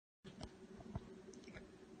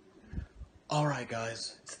Alright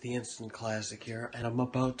guys, it's the instant classic here, and I'm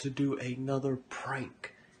about to do another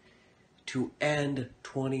prank to end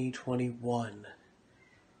 2021.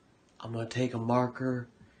 I'm gonna take a marker,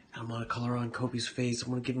 and I'm gonna color on Kobey's face. I'm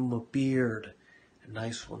gonna give him a beard. A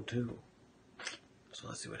nice one too. So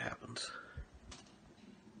let's see what happens.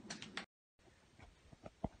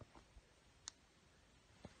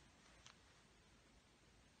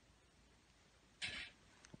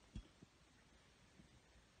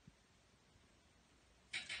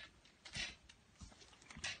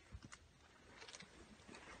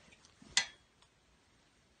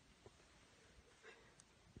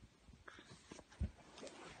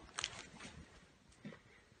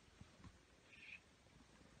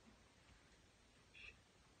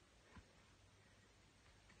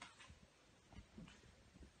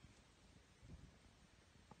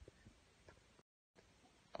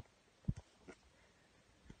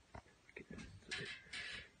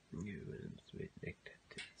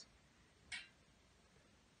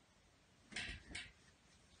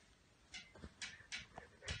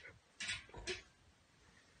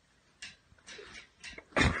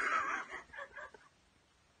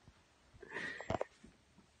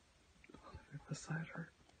 Beside her.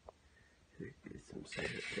 There's some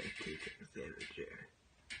sanitary chair.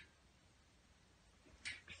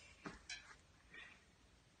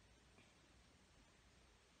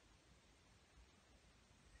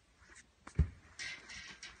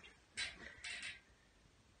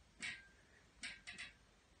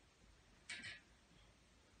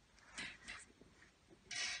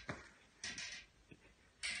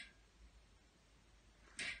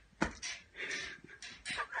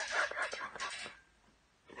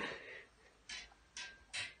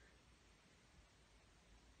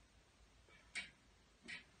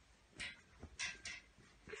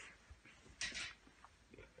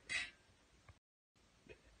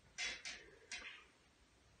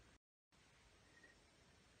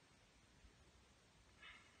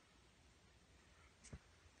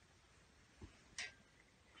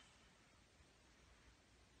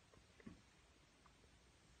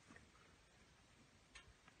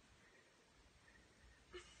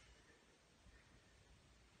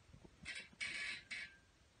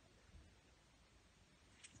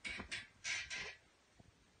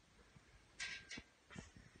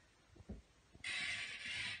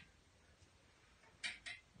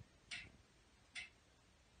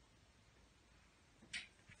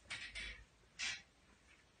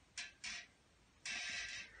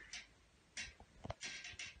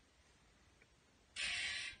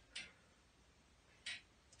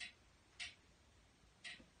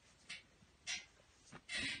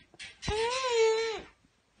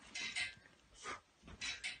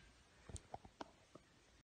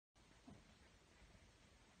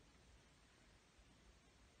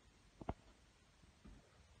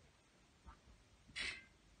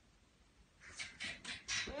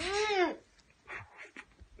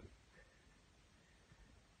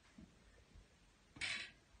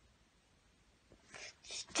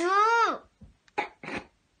 Stop!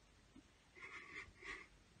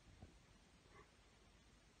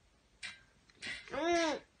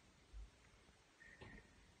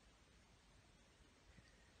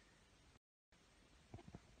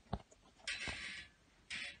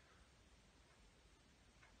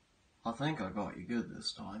 I think I got you good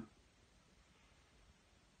this time.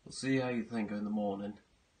 We'll see how you think in the morning.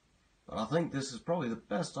 But I think this is probably the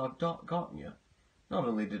best I've gotten you. Not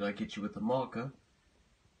only did I get you with the marker,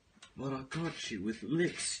 but I got you with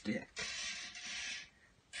lipstick.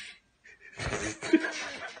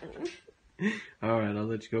 Alright, I'll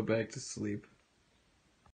let you go back to sleep.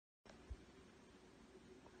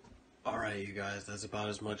 Alright, you guys, that's about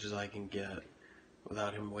as much as I can get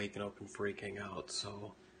without him waking up and freaking out,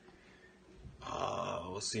 so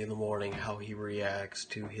we'll see in the morning how he reacts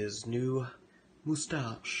to his new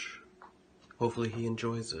mustache. Hopefully he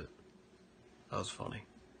enjoys it. That was funny.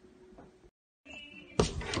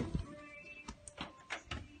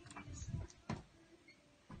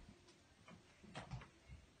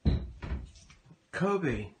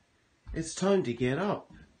 Kobey, it's time to get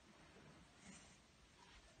up.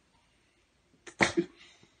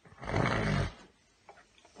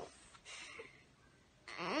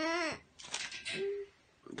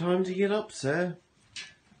 Time to get up, sir.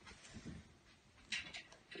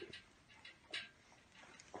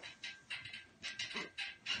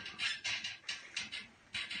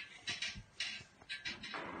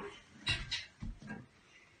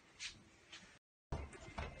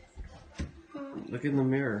 Look in the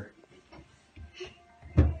mirror.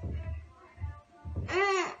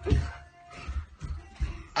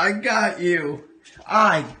 I got you.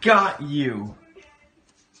 I got you.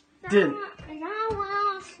 Didn't. Is that when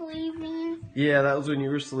I was sleeping? Yeah, that was when you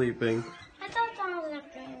were sleeping. I thought that was a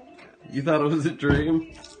dream. You thought it was a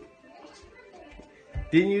dream?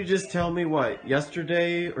 Didn't you just tell me, what,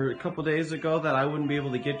 yesterday or a couple days ago that I wouldn't be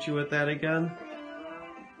able to get you with that again?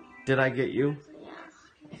 Did I get you?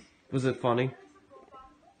 Yeah. Was it funny?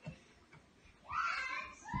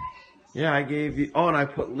 Yeah, I gave you... Oh, and I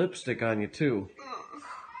put lipstick on you, too.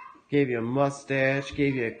 Gave you a mustache,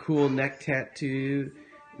 gave you a cool neck tattoo,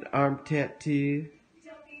 an arm tattoo.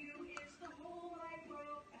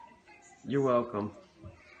 You're welcome.